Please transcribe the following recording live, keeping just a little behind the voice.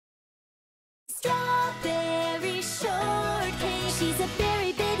Strawberry Shortcake. She's a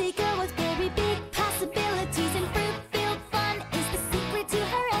very bitty girl with very big possibilities, and fruit-filled fun is the secret to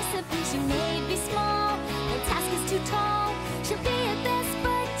her recipe. She may be small, her task is too tall. She'll be your best,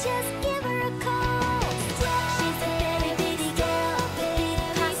 but just give her a call. She's a very bitty girl, big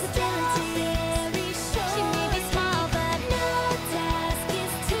possibilities. She may be small, but no task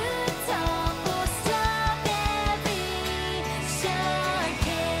is too tall for Strawberry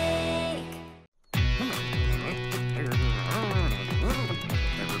Shortcake.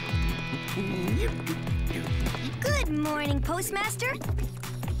 Good morning, Postmaster.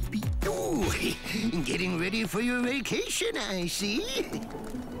 Oh, getting ready for your vacation, I see.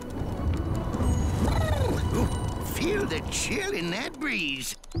 Oh, feel the chill in that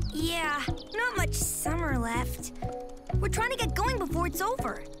breeze. Yeah, not much summer left. We're trying to get going before it's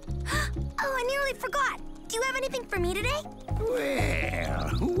over. Oh, I nearly forgot. Do you have anything for me today? Well.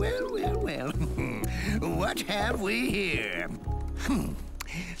 What have we here?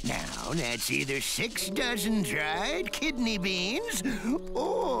 Now, that's either 6 dozen dried kidney beans,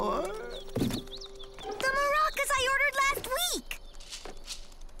 or... The maracas I ordered last week!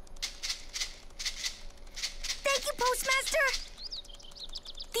 Thank you, Postmaster!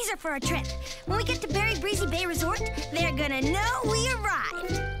 These are for our trip. When we get to Berry Bitty Bay Resort, they're gonna know we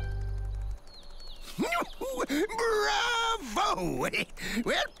arrived. Bravo!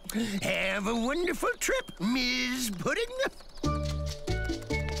 Well, have a wonderful trip, Ms. Pudding.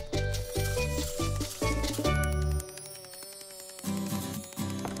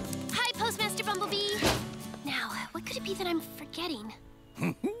 Hi, Postmaster Bumblebee. Now, what could it be that I'm forgetting?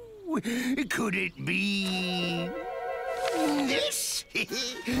 Could it be... this?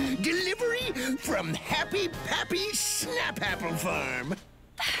 Delivery from Happy Pappy Snap-Apple Farm.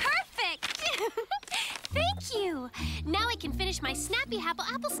 Perfect! Thank you. Now I can finish my Snappy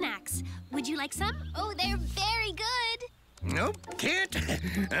apple snacks. Would you like some? Oh, they're very good. Nope, can't.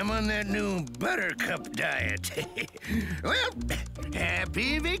 I'm on that new buttercup diet. Well,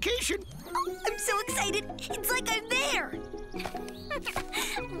 happy vacation. Oh, I'm so excited. It's like I'm there.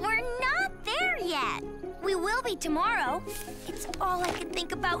 We're not there yet. We will be tomorrow. It's all I can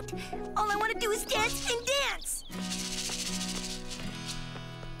think about. All I want to do is dance and dance.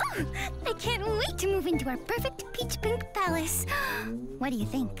 Oh, I can't wait to move into our perfect peach pink palace. What do you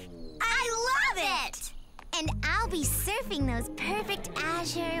think? I love it! And I'll be surfing those perfect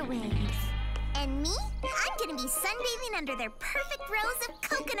azure waves. And me? I'm gonna be sunbathing under their perfect rows of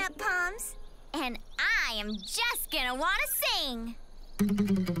coconut palms. And I am just gonna wanna sing.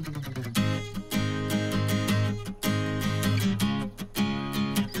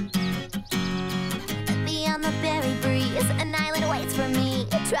 Beyond the berry breeze, an island waits for me.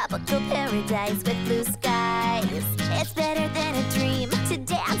 A tropical paradise with blue skies. It's better than a dream to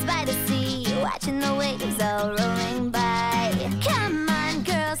dance by the sea, watching the waves all rolling by. Come on,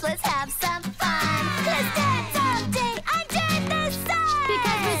 girls, let's have some fun. Let's dance all day under the sun.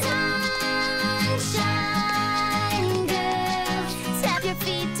 Because we're sunshine girls. Tap your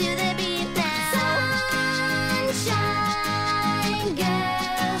feet to the beat now. Sunshine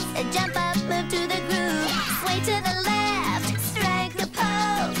girls. Jump up, move to the groove. Sway to the left, strike the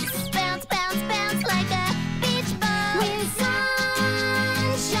pose. Bounce, bounce, bounce like a beach ball. We're sunshine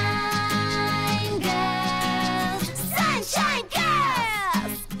girls. Sunshine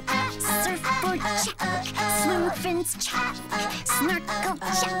girls! Surfboard check, swim fins check, snorkel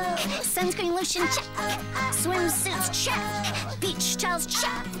check, sunscreen lotion check, swimsuits check, beach towels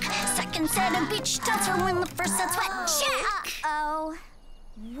check, second set of beach towels for when the first set's wet check. Uh-oh.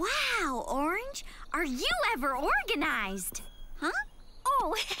 Wow, Orange, are you ever organized? Huh?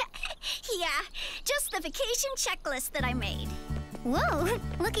 Oh, yeah, just the vacation checklist that I made. Whoa,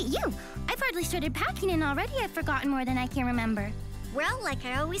 look at you. I've hardly started packing and already I've forgotten more than I can remember. Well, like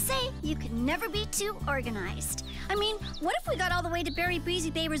I always say, you can never be too organized. I mean, what if we got all the way to Berry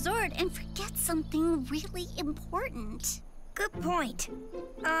Bitty Bay Resort and forget something really important? Good point.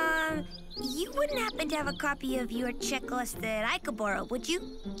 You wouldn't happen to have a copy of your checklist that I could borrow, would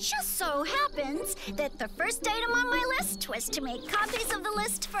you? Just so happens that the first item on my list was to make copies of the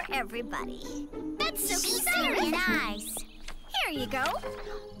list for everybody. That's so very nice. Here you go.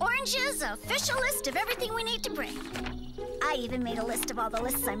 Orange's official list of everything we need to bring. I even made a list of all the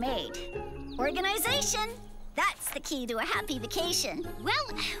lists I made. Organization. That's the key to a happy vacation.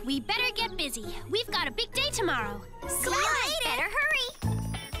 Well, we better get busy. We've got a big day tomorrow. See you later. Better hurry.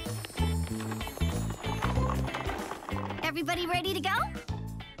 Everybody ready to go?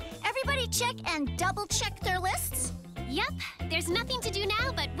 Everybody check and double-check their lists? Yep, there's nothing to do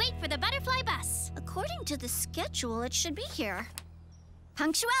now but wait for the butterfly bus. According to the schedule, it should be here.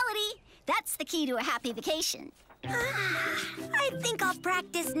 Punctuality. That's the key to a happy vacation. I think I'll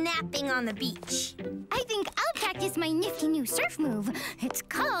practice napping on the beach. I think I'll practice my nifty new surf move. It's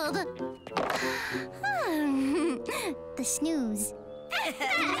called... the snooze.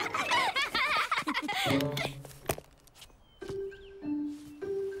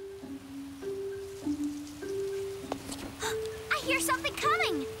 I hear something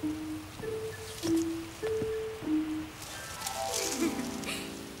coming.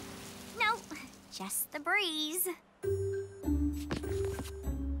 No, just the breeze.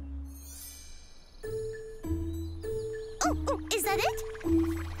 Oh, is that it?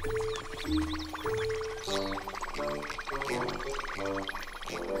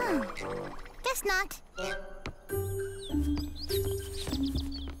 Guess not.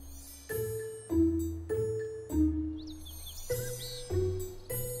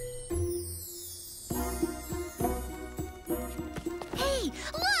 Hey,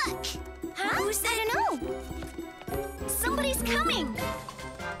 look! Huh? Who's that? I don't know. Somebody's coming.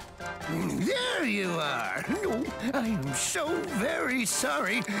 There you are. No, I am so very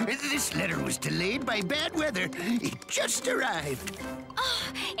sorry. This letter was delayed by bad weather. It just arrived. Oh,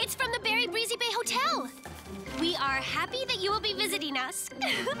 it's from the Berry Bitty Café Hotel. We are happy that you will be visiting us.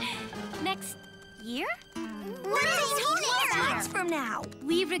 Next year? Months from now.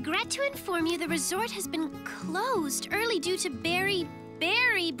 We regret to inform you the resort has been closed early due to very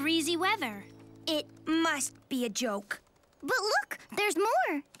breezy weather. It Must be a joke. But look, there's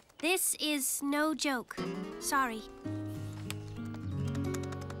more. This is no joke. Sorry.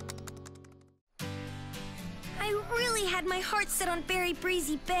 I really had my heart set on Berry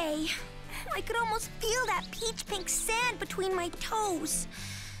Breezy Bay. I could almost feel that peach pink sand between my toes.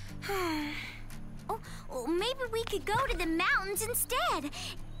 Oh, maybe we could go to the mountains instead.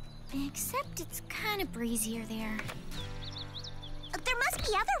 Except it's kind of breezier there. There must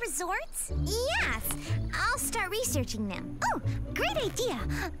be other resorts. Yes, I'll start researching them. Oh, great idea.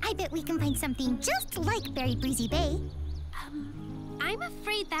 I bet we can find something just like Berry Breezy Bay. I'm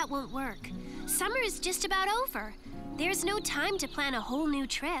afraid that won't work. Summer is just about over. There's no time to plan a whole new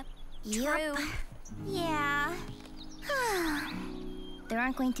trip. True. Yeah. There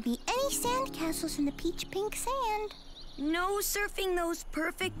aren't going to be any sand castles in the peach pink sand. No surfing those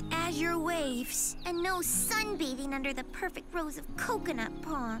perfect azure waves. And no sunbathing under the perfect rows of coconut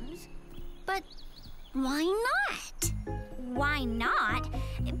palms. But why not? Why not?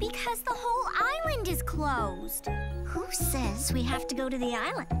 Because the whole island is closed. Who says we have to go to the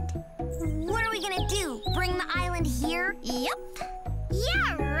island? What are we gonna do? Bring the island here? Yep.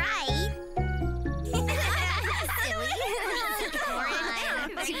 Yeah, right.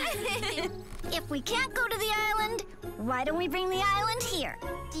 If we can't go to the island, why don't we bring the island here?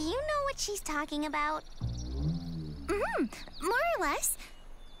 Do you know what she's talking about? More or less.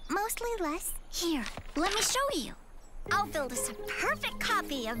 Mostly less. Here, let me show you. I'll build us a perfect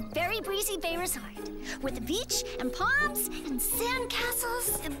copy of Berry Breezy Bay Resort with a beach and palms and sand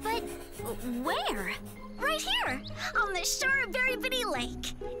castles. But where? Right here, on the shore of Berry Bitty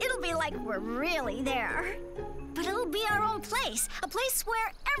Lake. It'll be like we're really there. But it'll be our own place, a place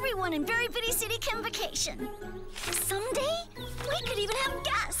where everyone in Berry Bitty City can vacation. Someday, we could even have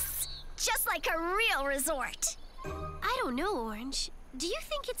guests, just like a real resort. I don't know, Orange. Do you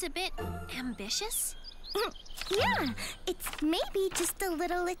think it's a bit ambitious? Yeah, it's maybe just a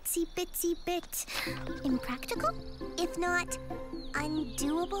little itsy-bitsy bit impractical, if not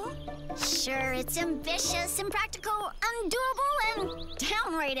undoable. Sure, it's ambitious, impractical, undoable, and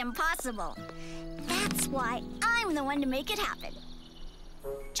downright impossible. That's why I'm the one to make it happen.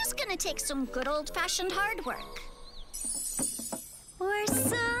 Just gonna take some good old-fashioned hard work. Or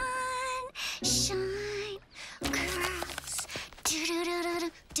sunshine curls. Do-do-do-do-do.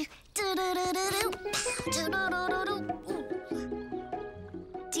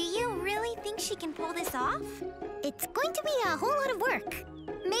 Do you really think she can pull this off? It's going to be a whole lot of work.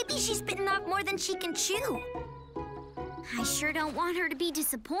 Maybe she's bitten off more than she can chew. I sure don't want her to be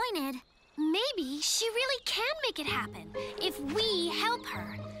disappointed. Maybe she really can make it happen if we help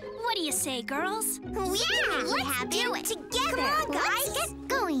her. What do you say, girls? Yeah, let's do it together. Come on, guys. Let's get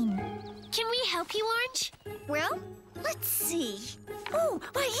going. Can we help you, Orange? Well, let's see. Oh,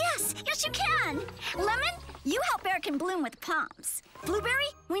 why yes, you can. Lemon, you help Eric and Bloom with palms.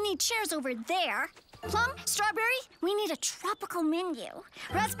 Blueberry, we need chairs over there. Plum, Strawberry, we need a tropical menu.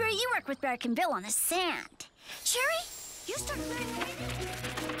 Raspberry, you work with Eric and Bill on the sand. Cherry, you start learning.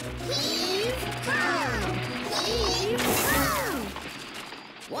 Heave-ho! Heave-ho!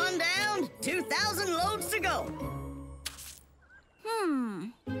 One down, 2,000 loads to go.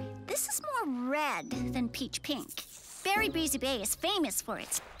 This is more red than peach pink. Berry Breezy Bay is famous for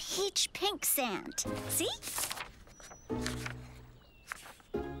its peach pink sand. See?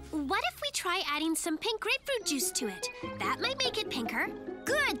 What if we try adding some pink grapefruit juice to it? That might make it pinker.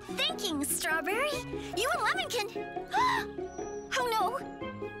 Good thinking, Strawberry. You and Lemon can... Oh, no.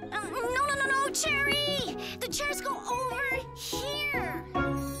 No, Cherry! The chairs go over here.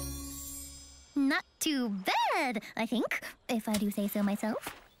 Not too bad, I think, if I do say so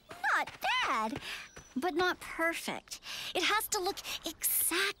myself. Not bad, but not perfect. It has to look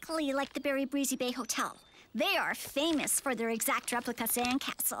exactly like the Berry Breezy Bay Hotel. They are famous for their exact replica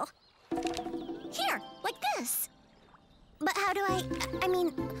sandcastle. Here, like this. But how do I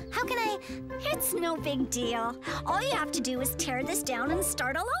mean, how can I... It's no big deal. All you have to do is tear this down and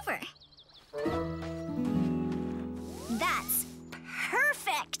start all over. That's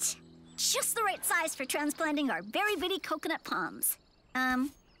perfect! Just the right size for transplanting our Berry Bitty coconut palms.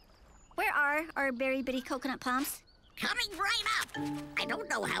 Where are our Berry Bitty coconut palms? Coming right up. I don't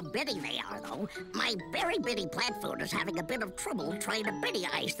know how bitty they are, though. My Berry Bitty plant food is having a bit of trouble trying to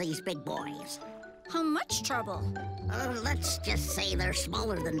bitty-ice these big boys. How much trouble? Let's just say they're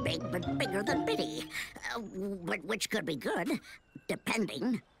smaller than big, but bigger than bitty. But which could be good,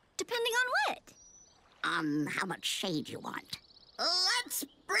 depending. Depending on what? On how much shade you want. Let's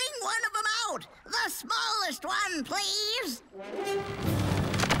bring one of them out! The smallest one, please!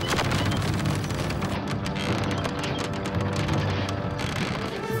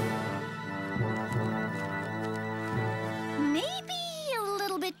 Maybe a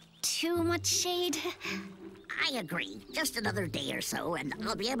little bit too much shade. I agree. Just another day or so, and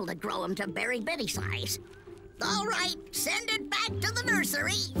I'll be able to grow them to Berry Bitty size. All right, send it back to the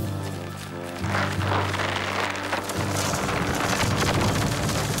nursery.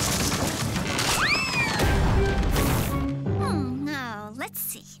 Now, let's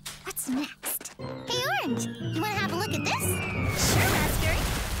see. What's next? Hey, Orange, you want to have a look at this? Sure, Raspberry.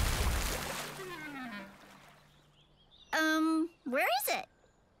 Where is it?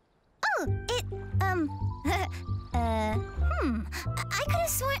 Oh, it, I could have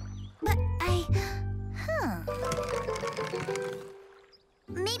sworn, but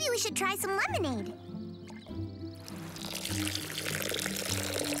maybe we should try some lemonade.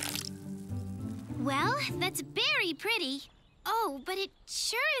 Well, that's very pretty. Oh, but it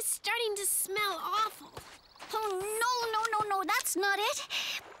sure is starting to smell awful. Oh, no, that's not it.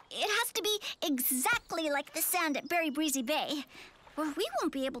 It has to be exactly like the sand at Berry Breezy Bay, or we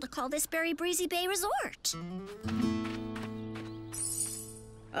won't be able to call this Berry Breezy Bay Resort.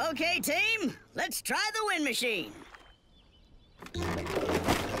 Okay, team, let's try the wind machine.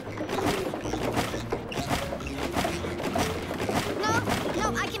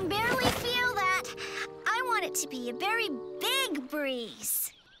 No, I can barely feel that. I want it to be a very big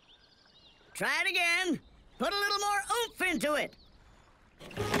breeze. Try it again. Put a little more oomph into it.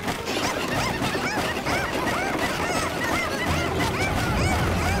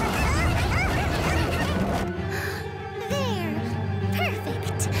 There,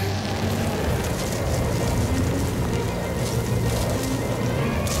 perfect.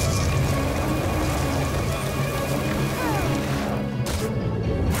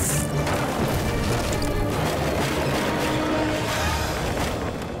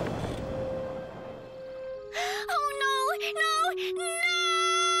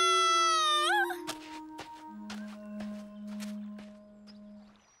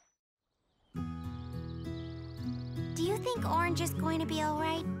 Do you think Orange is going to be all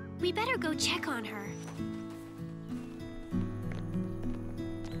right? We better go check on her.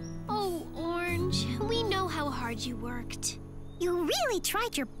 Oh, Orange, we know how hard you worked. You really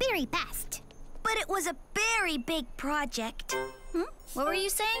tried your very best. But it was a very big project. What were you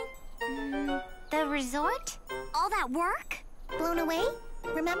saying? The resort? All that work? Blown away?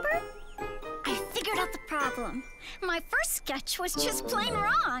 Remember? I figured out the problem. My first sketch was just plain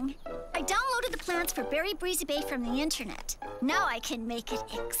wrong. I downloaded the plans for Berry Breezy Bay from the internet. Now I can make it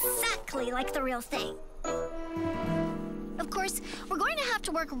exactly like the real thing. Of course, we're going to have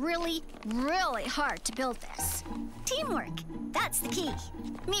to work really, really hard to build this. Teamwork, that's the key.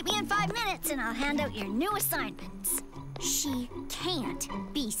 Meet me in 5 minutes and I'll hand out your new assignments. She can't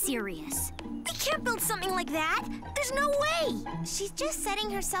be serious. We can't build something like that. There's no way. She's just setting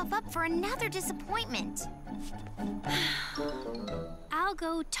herself up for another disappointment. I'll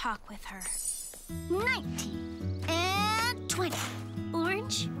go talk with her. 19 and 20.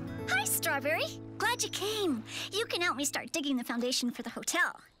 Orange? Hi, Strawberry. Glad you came. You can help me start digging the foundation for the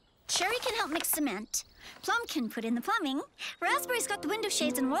hotel. Cherry can help mix cement. Plum can put in the plumbing. Raspberry's got the window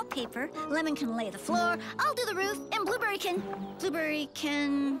shades and wallpaper. Lemon can lay the floor. I'll do the roof. And Blueberry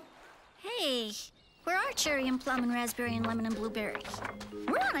can... Hey, Where are cherry and plum and raspberry and lemon and blueberry?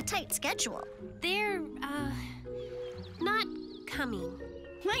 We're on a tight schedule. They're, not coming.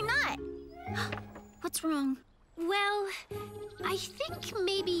 Why not? What's wrong? Well, I think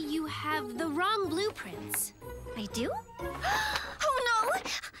maybe you have the wrong blueprints. I do? Oh,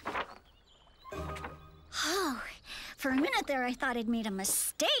 no! Oh, for a minute there, I thought I'd made a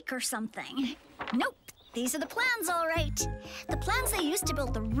mistake or something. Nope, these are the plans, all right. The plans they used to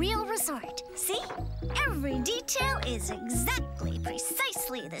build the real resort. See? Every detail is exactly,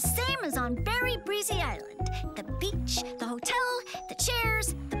 precisely the same as on Berry Breezy Island. The beach, the hotel, the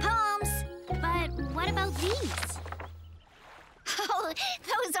chairs, the palms. But what about these? Oh,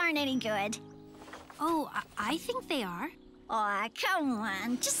 those aren't any good. Oh, I think they are. Aw, come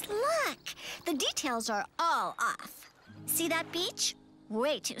on, just look. The details are all off. See that beach?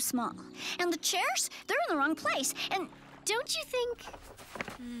 Way too small. And the chairs? They're in the wrong place. And don't you think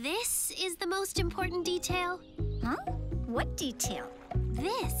this is the most important detail? huh? What detail?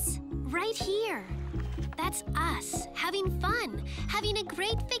 This, right here. That's us, having fun, having a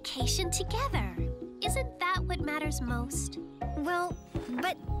great vacation together. Isn't that what matters most? Well,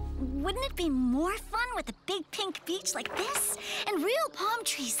 but wouldn't it be more fun with a big pink beach like this? And real palm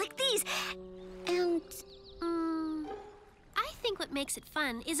trees like these? And I think what makes it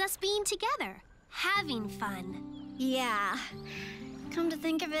fun is us being together, having fun. yeah, come to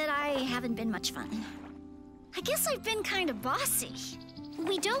think of it, I haven't been much fun. I guess I've been kind of bossy.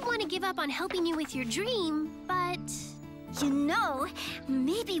 We don't want to give up on helping you with your dream, but... You know,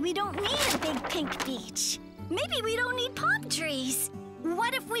 maybe we don't need a big pink beach. Maybe we don't need palm trees.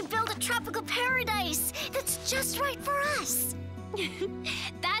 What if we build a tropical paradise that's just right for us?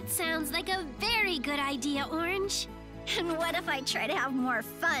 That sounds like a very good idea, Orange. And what if I try to have more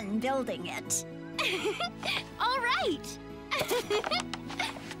fun building it? All right.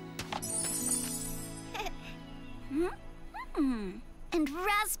 And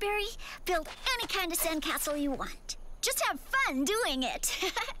Raspberry, build any kind of sandcastle you want. Just have fun doing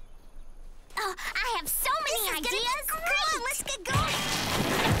it. Oh, I have so many ideas. Come on, let's get going.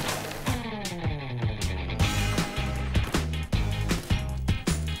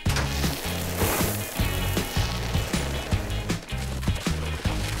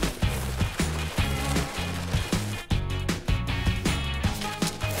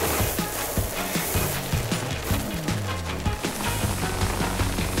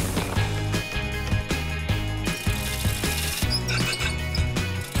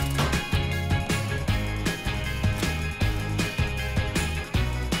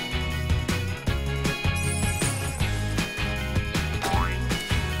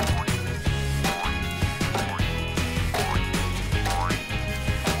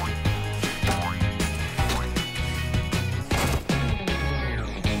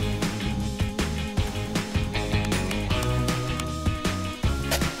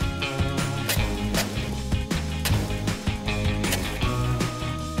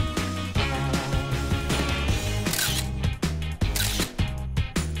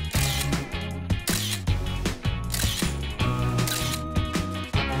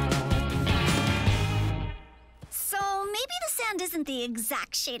 Isn't the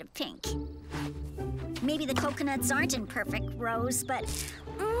exact shade of pink. Maybe the coconuts aren't in perfect rows, but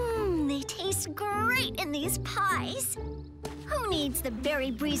they taste great in these pies. Who needs the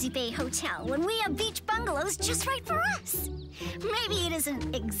Berry Breezy Bay Hotel when we have beach bungalows just right for us? Maybe it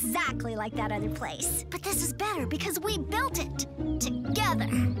isn't exactly like that other place, but this is better because we built it together.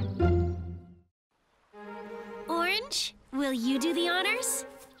 Orange, will you do the honors?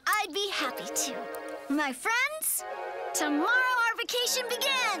 I'd be happy to. My friends, tomorrow our vacation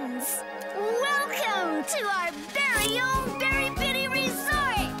begins! Welcome to our very own Berry Bitty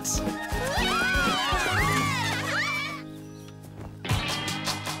Resort!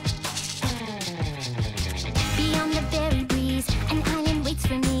 Beyond the berry breeze, an island waits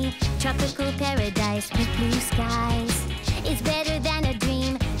for me. Tropical paradise with blue skies. It's better than a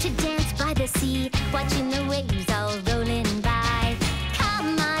dream to dance by the sea, watching the waves all rolling by.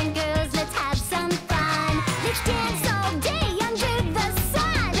 Come on, girls, let's have some fun. Let's dance all day under the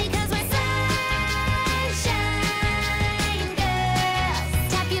sun. Because we're sunshine girls.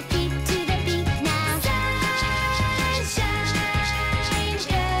 Tap your feet to the beat now. Sunshine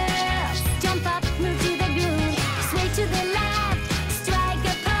girls. Jump up, move to the groove. Sway to the left, strike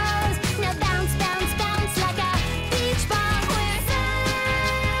a pose. Now bounce, bounce, bounce like a beach ball. We're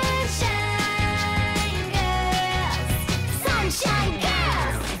sunshine girls. Sunshine girls.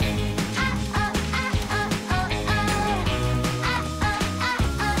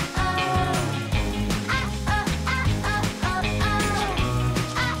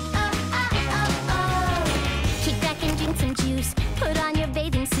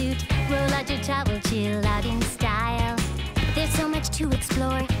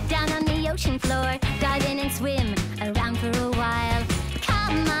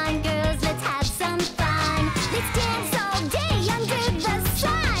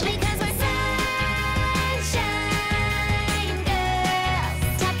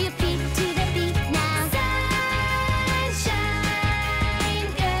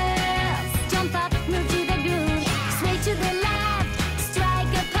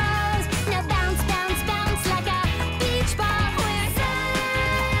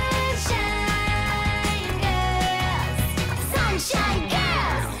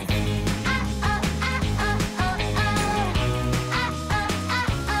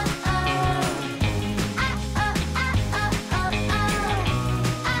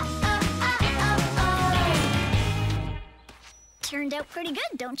 out pretty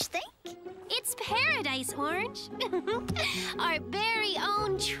good, don't you think? It's paradise, Orange. Our very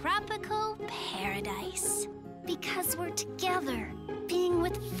own tropical paradise. Because we're together, being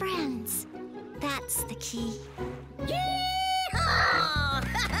with friends. That's the key. Yee-haw!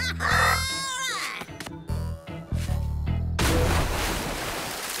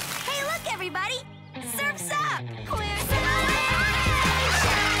 Hey, look, everybody! Surf's up!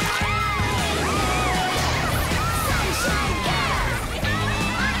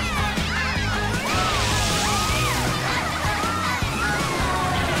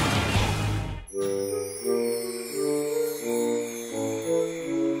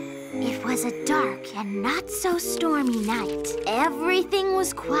 It was a dark and not so stormy night. Everything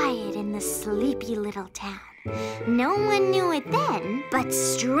was quiet in the sleepy little town. No one knew it then, but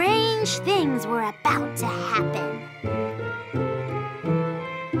strange things were about to happen.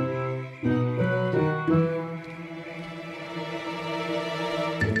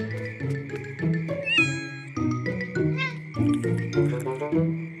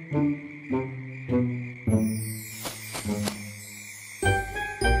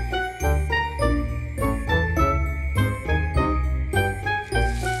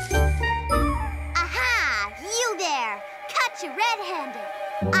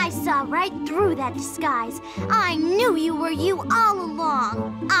 I saw right through that disguise. I knew you were you all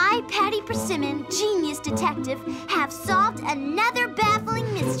along. I, Patty Persimmon, genius detective, have solved another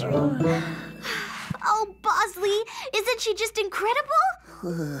baffling mystery. Oh, Bosley, isn't she just incredible?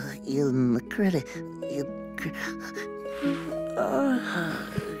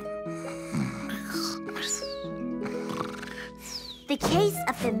 The Case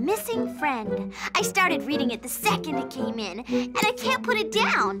of the Missing Friend. I started reading it the second it came in, and I can't put it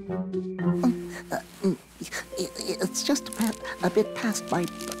down. It's just a bit past my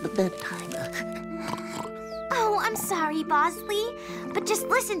bedtime. Oh, I'm sorry, Bosley, but just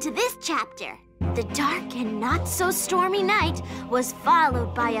listen to this chapter. The dark and not so stormy night was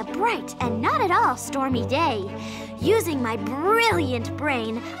followed by a bright and not at all stormy day. Using my brilliant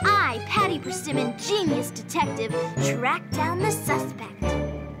brain, I, Patty Persimmon, genius detective, tracked down the suspect.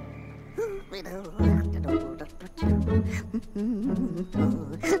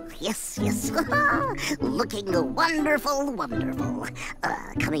 Yes, yes. Looking wonderful, wonderful.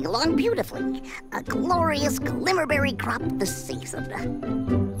 Coming along beautifully. A glorious glimmerberry crop this season.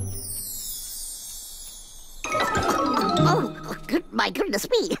 Oh, my goodness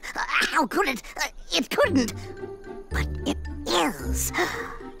me. How could it? It couldn't. But it is.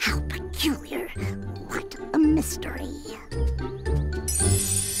 How peculiar. What a mystery.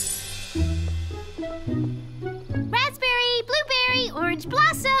 Raspberry, blueberry, orange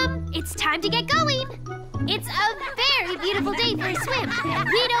blossom. It's time to get going. It's a very beautiful day for a swim.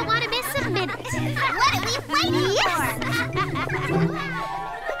 We don't want to miss a minute. What are we waiting for?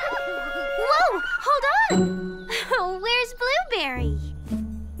 Whoa, hold on. Where's Blueberry?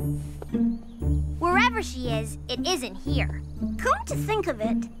 Wherever she is, it isn't here. Come to think of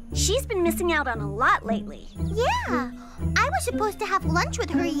it, she's been missing out on a lot lately. Yeah, I was supposed to have lunch with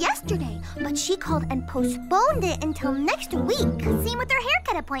her yesterday, but she called and postponed it until next week. Same with her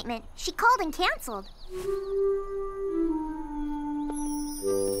haircut appointment. She called and canceled.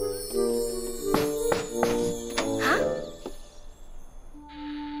 Huh?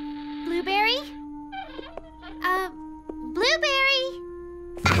 Blueberry? Blueberry?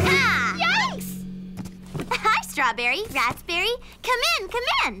 Aha! Yikes! Hi, Strawberry, Raspberry. Come in, come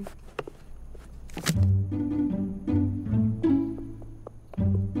in.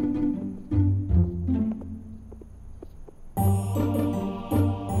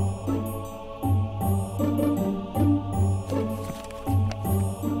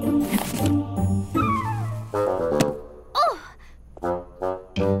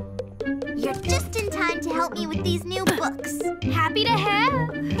 You're just in time to help me with these new books. Happy to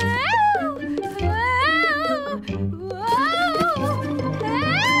help.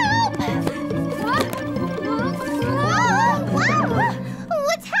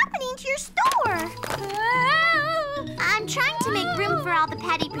 What's happening to your store? I'm trying to make room for all the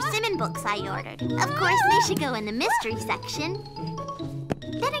Patty Persimmon books I ordered. Of course, they should go in the mystery section.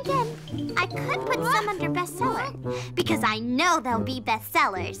 Then again, I could put some under bestseller, because I know they'll be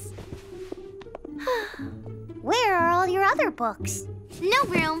bestsellers. Where are all your other books? No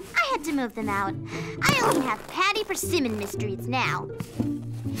room. I had to move them out. I only have Patty Persimmon mysteries now.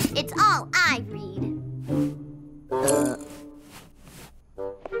 It's all I read.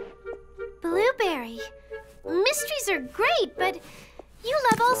 Blueberry, mysteries are great, but you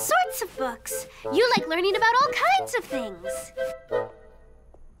love all sorts of books. You like learning about all kinds of things.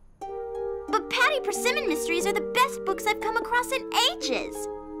 But Patty Patty Persimmon mysteries are the best books I've come across in ages.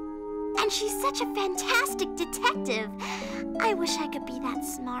 And she's such a fantastic detective. I wish I could be that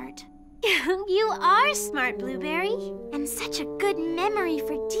smart. You are smart, Blueberry. And such a good memory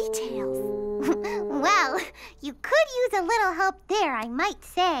for details. Well, you could use a little help there, I might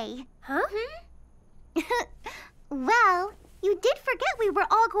say. Huh? Well, you did forget we were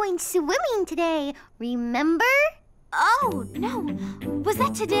all going swimming today, remember? Oh, no. Was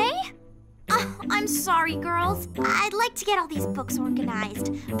that today? Oh, I'm sorry, girls. I'd like to get all these books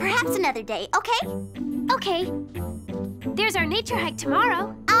organized. Perhaps another day, okay? Okay. There's our nature hike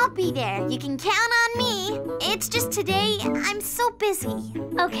tomorrow. I'll be there. You can count on me. It's just today, I'm so busy.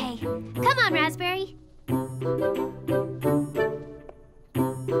 Okay. Come on, Raspberry.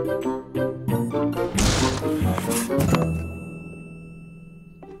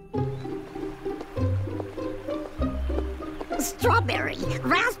 Strawberry,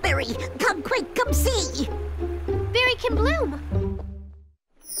 raspberry, come quick, come see. Berry can bloom.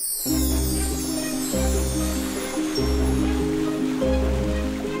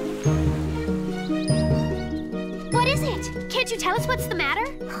 What is it? Can't you tell us what's the matter?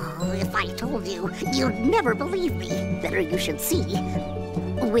 Oh, if I told you, you'd never believe me. Better you should see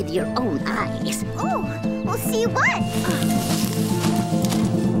with your own eyes. Oh, we'll see what?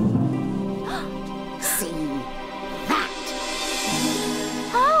 See that?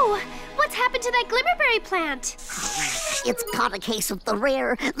 Oh, what's happened to that glimmerberry plant? It's caught a case of the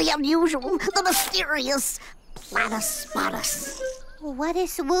rare, the unusual, the mysterious Platyspottus. What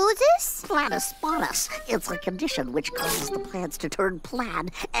is woozes? Platyspottus. It's a condition which causes the plants to turn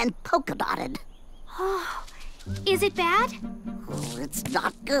plaid and polka dotted. Oh, is it bad? Oh, it's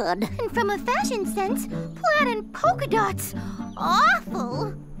not good. And from a fashion sense, plaid and polka dots.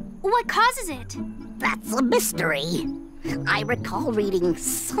 Awful. What causes it? That's a mystery. I recall reading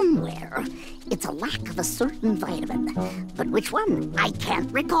somewhere it's a lack of a certain vitamin, but which one, I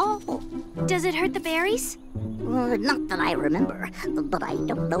can't recall. Does it hurt the berries? Not that I remember, but I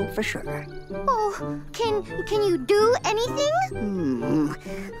don't know for sure. Oh, can you do anything?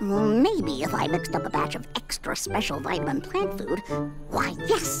 Maybe if I mixed up a batch of extra special vitamin plant food. Why,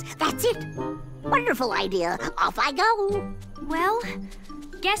 yes, that's it. Wonderful idea. Off I go. Well,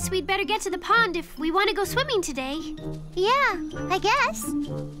 guess we'd better get to the pond if we want to go swimming today. Yeah, I guess.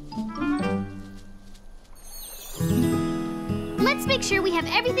 Let's make sure we have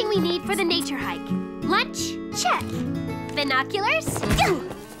everything we need for the nature hike. Lunch? Check. Binoculars?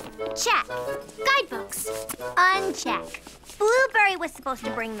 Check. Guidebooks? Uncheck. Blueberry was supposed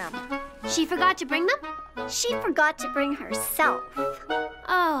to bring them. She forgot to bring them? She forgot to bring herself.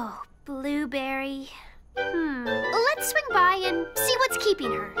 Oh, Blueberry. Let's swing by and see what's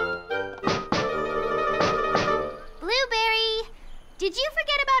keeping her. Blueberry, did you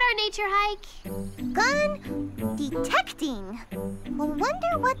forget about our nature hike? Gone detecting.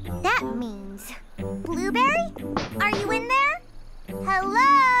 Wonder what that means. Blueberry? Are you in there?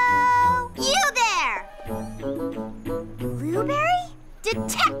 Hello? You there! Blueberry?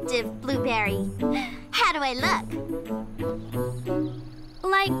 Detective Blueberry. How do I look?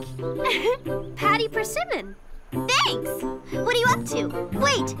 Like Patty Persimmon. Thanks! What are you up to?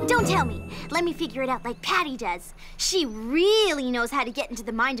 Wait, don't tell me. Let me figure it out like Patty does. She really knows how to get into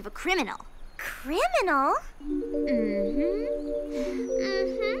the mind of a criminal. Criminal?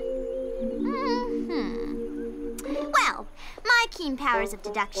 Well, my keen powers of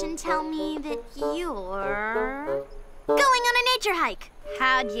deduction tell me that you're going on a nature hike.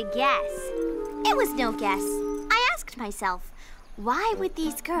 How'd you guess? It was no guess. I asked myself, why would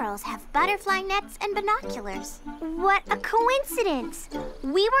these girls have butterfly nets and binoculars? What a coincidence.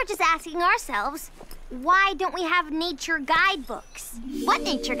 We were just asking ourselves, why don't we have nature guidebooks? What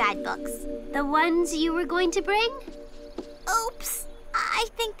nature guidebooks? The ones you were going to bring? Oops, I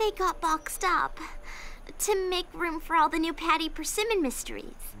think they got boxed up to make room for all the new Patty Persimmon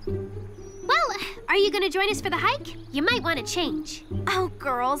mysteries. Well, are you going to join us for the hike? You might want to change. Oh,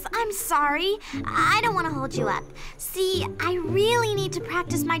 girls, I'm sorry. I don't want to hold you up. See, I really need to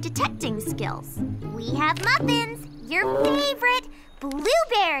practice my detecting skills. We have muffins. Your favorite,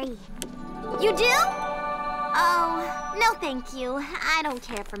 Blueberry. You do? Oh, no thank you. I don't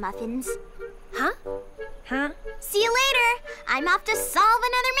care for muffins. Huh? See you later. I'm off to solve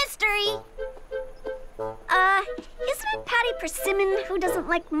another mystery. Isn't it Patty Persimmon who doesn't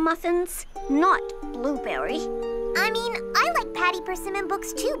like muffins? Not Blueberry. I mean, I like Patty Persimmon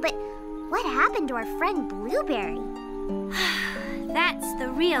books too, but what happened to our friend Blueberry? That's the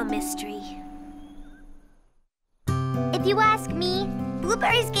real mystery. If you ask me,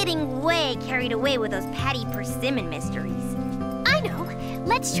 Blueberry's getting way carried away with those Patty Persimmon mysteries. I know.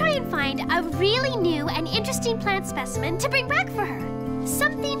 Let's try and find a really new and interesting plant specimen to bring back for her.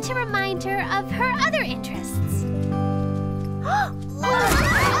 Something to remind her of her other interests.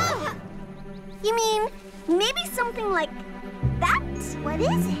 You mean maybe something like that? What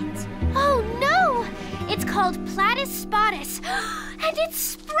is it? Oh, no! It's called Platypus spotus, and it's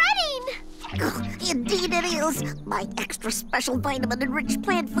spreading! Indeed it is. My extra special vitamin-enriched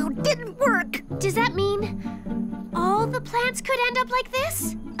plant food didn't work. Does that mean all the plants could end up like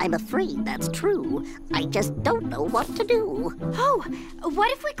this? I'm afraid that's true. I just don't know what to do. Oh,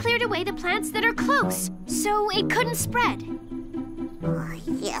 what if we cleared away the plants that are close, so it couldn't spread?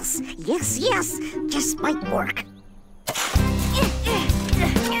 Yes. Just might work.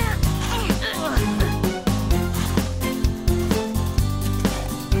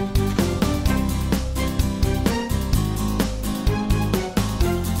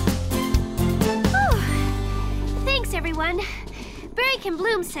 Thanks, everyone. Berry Can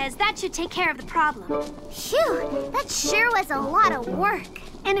Bloom says that should take care of the problem. Phew, that sure was a lot of work.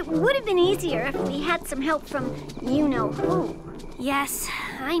 And it would have been easier if we had some help from you-know-who. Yes,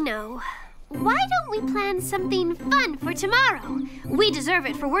 I know. Why don't we plan something fun for tomorrow? We deserve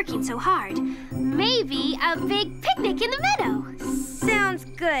it for working so hard. Maybe a big picnic in the meadow. Sounds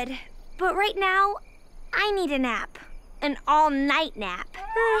good. But right now, I need a nap. An all-night nap.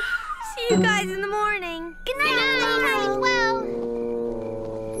 See you guys in the morning. Good night. Sleep well.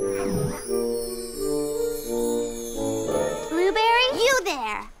 Blueberry? You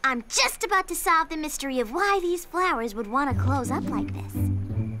there! I'm just about to solve the mystery of why these flowers would want to close up like this.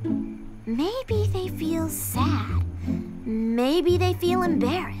 Maybe they feel sad. Maybe they feel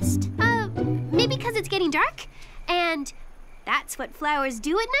embarrassed. Maybe because it's getting dark? And that's what flowers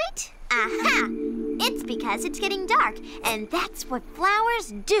do at night? Aha! It's because it's getting dark, and that's what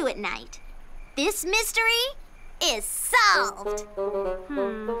flowers do at night. This mystery is solved.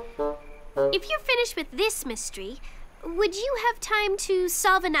 If you're finished with this mystery, would you have time to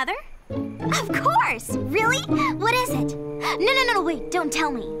solve another? Of course! Really? What is it? No, wait, don't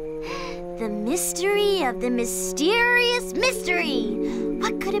tell me. The mystery of the mysterious mystery.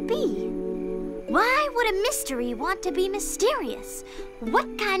 What could it be? Why would a mystery want to be mysterious?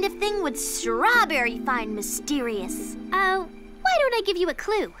 What kind of thing would Strawberry find mysterious? Why don't I give you a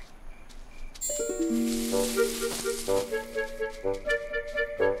clue?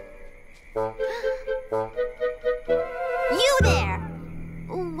 You there!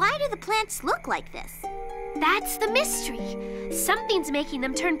 Why do the plants look like this? That's the mystery. Something's making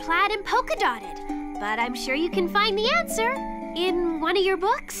them turn plaid and polka-dotted. But I'm sure you can find the answer in one of your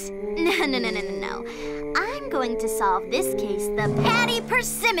books. No. I'm going to solve this case the Patty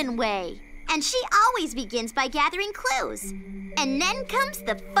Persimmon way. And she always begins by gathering clues. And then comes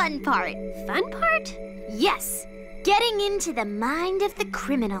the fun part. Fun part? Yes. Getting into the mind of the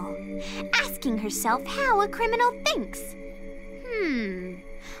criminal. Asking herself how a criminal thinks.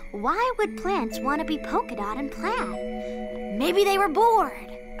 Why would plants want to be polka dot and plaid? Maybe they were bored.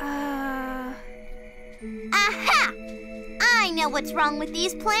 Aha! I know what's wrong with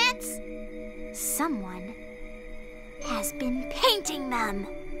these plants. Someone has been painting them.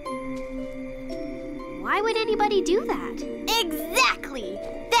 Why would anybody do that? Exactly!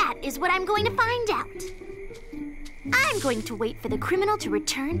 That is what I'm going to find out. I'm going to wait for the criminal to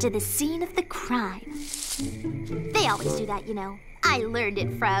return to the scene of the crime. They always do that, you know. I learned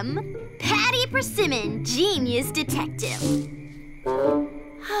it from Patty Persimmon, Genius Detective.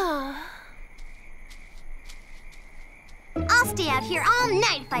 I'll stay out here all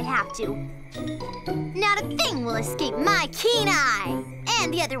night if I have to. Not a thing will escape my keen eye.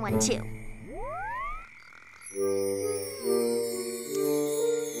 And the other one, too.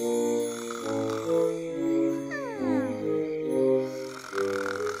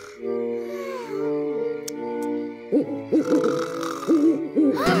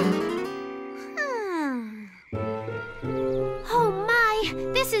 Oh my,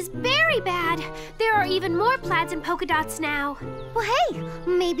 this is very bad. There are even more plaids and polka dots now. Well, hey,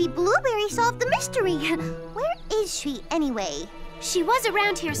 maybe Blueberry solved the mystery. Where is she anyway? She was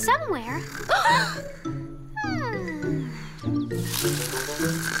around here somewhere.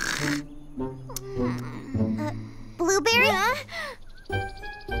 Blueberry?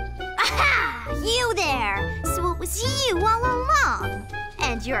 Aha! You there! So it was you all along.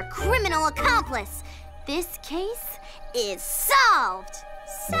 And your criminal accomplice. This case is solved.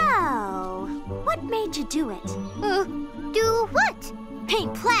 So, what made you do it? Do what?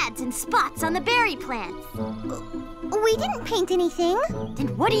 Paint plaids and spots on the berry plants. We didn't paint anything.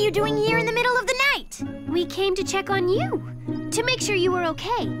 Then what are you doing here in the middle of the night? We came to check on you, to make sure you were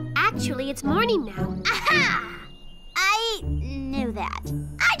okay. Actually, it's morning now. Aha! I knew knew that.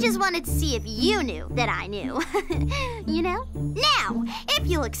 I just wanted to see if you knew that I knew. You know? Now, if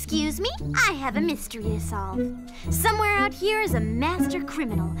you'll excuse me, I have a mystery to solve. Somewhere out here is a master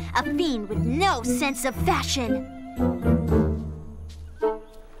criminal, a fiend with no sense of fashion.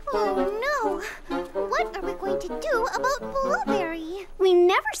 Oh, no. What are we going to do about Blueberry? We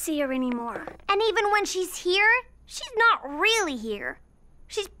never see her anymore. And even when she's here, she's not really here.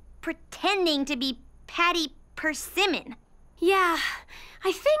 She's pretending to be Patty Persimmon. Yeah,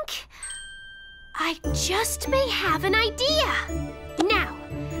 I think I just may have an idea. Now,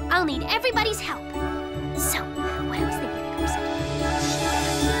 I'll need everybody's help. So, what I was thinking,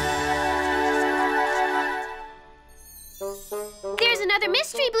 there's another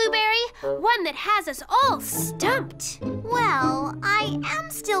mystery, Blueberry. One that has us all stumped. Well, I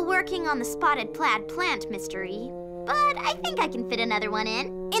am still working on the spotted plaid plant mystery, but I think I can fit another one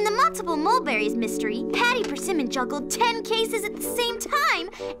in. In the multiple mulberries mystery, Patty Persimmon juggled 10 cases at the same time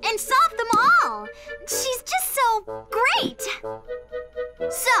and solved them all. She's just so great.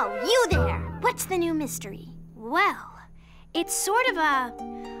 So, you there, what's the new mystery? Well, it's sort of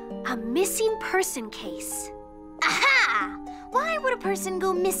a missing person case. Aha! Why would a person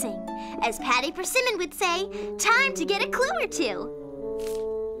go missing? As Patty Persimmon would say, time to get a clue or two.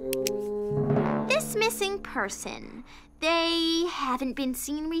 This missing person, they haven't been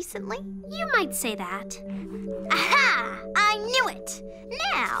seen recently? You might say that. Aha! I knew it!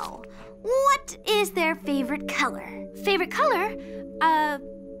 Now, what is their favorite color? Favorite color?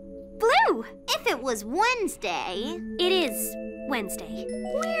 Blue. If it was Wednesday... It is Wednesday.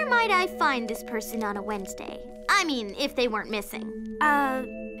 Where might I find this person on a Wednesday? I mean, if they weren't missing.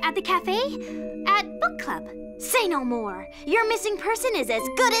 At the cafe? At book club. Say no more. Your missing person is as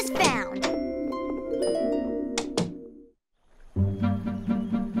good as found.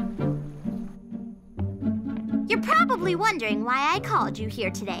 You're probably wondering why I called you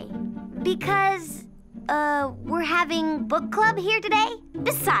here today. Because, we're having book club here today?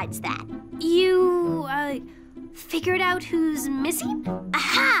 Besides that. You, figured out who's missing?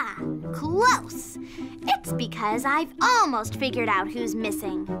 Aha! Close! It's because I've almost figured out who's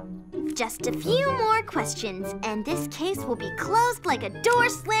missing. Just a few more questions, and this case will be closed like a door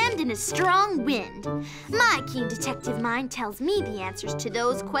slammed in a strong wind. My keen detective mind tells me the answers to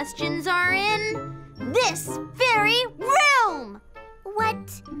those questions are in this very room!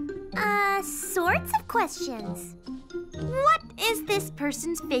 What, sorts of questions? What is this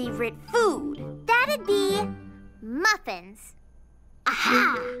person's favorite food? That'd be muffins.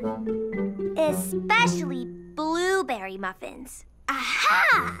 Aha! Especially blueberry muffins.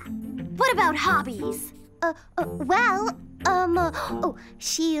 Aha! What about hobbies?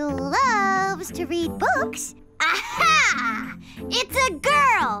 She loves to read books. Aha! It's a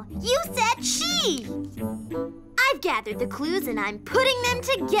girl! You said she! I've gathered the clues and I'm putting them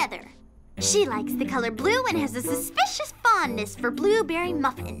together. She likes the color blue and has a suspicious fondness for blueberry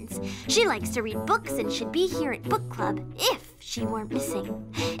muffins. She likes to read books and should be here at book club if she weren't missing.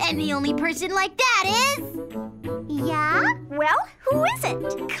 And the only person like that is... Yeah? Well, who is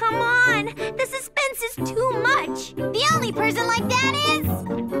it? Come on! The suspense is too much! The only person like that is...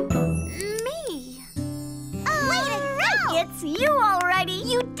 me. Wait a minute! It's you already!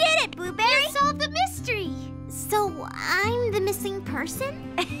 You did it, Blueberry! You solved the mystery! So I'm the missing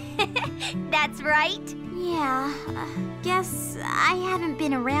person? That's right. Yeah, guess I haven't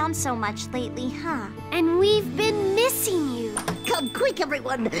been around so much lately, huh? And we've been missing you. Come quick,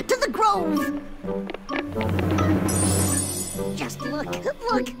 everyone, to the grove! Just look,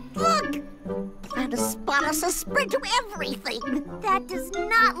 look, look! Trying to spot us a spread to everything. That does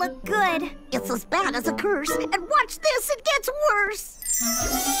not look good. It's as bad as a curse, and watch this, it gets worse!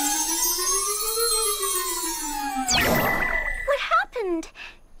 What happened?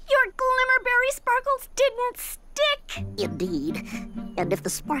 Your glimmerberry sparkles didn't stick. Indeed. And if the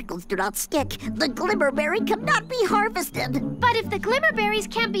sparkles do not stick, the glimmerberry cannot be harvested. But if the glimmerberries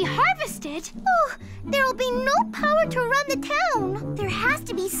can't be harvested... Oh, there'll be no power to run the town. There has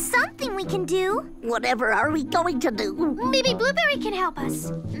to be something we can do. Whatever are we going to do? Maybe Blueberry can help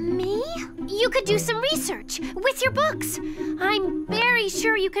us. Me? You could do some research with your books. I'm very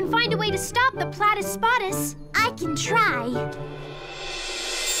sure you can find a way to stop the Platypus Spottus. I can try.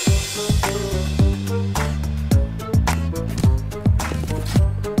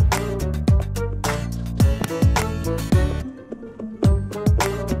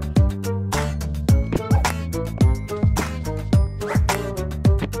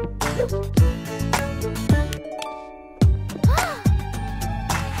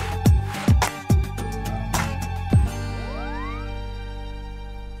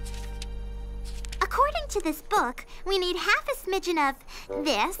 According to this book, we need half a smidgen of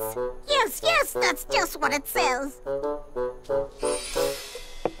this. Yes, that's just what it says.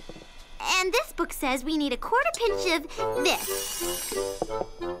 And this book says we need a quarter pinch of this.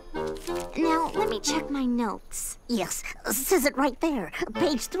 Now, let me check my notes. Yes, says it right there.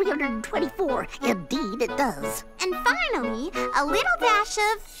 Page 324. Indeed, it does. And finally, a little dash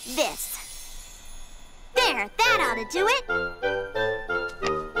of this. There, that ought to do it.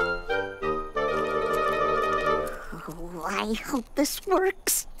 Oh, I hope this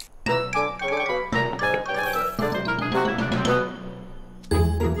works.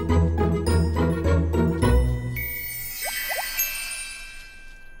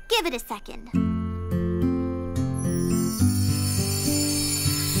 Give it a second.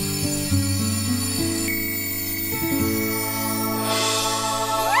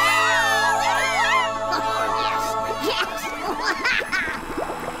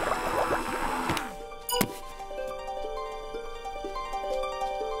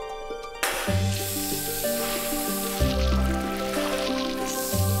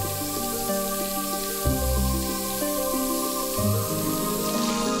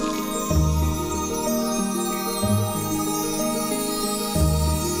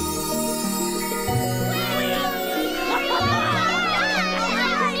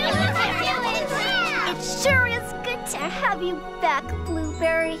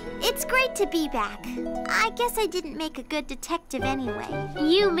 It's great to be back. I guess I didn't make a good detective anyway.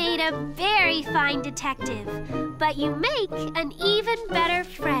 You made a very fine detective, but you make an even better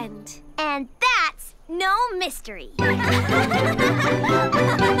friend. And that's no mystery.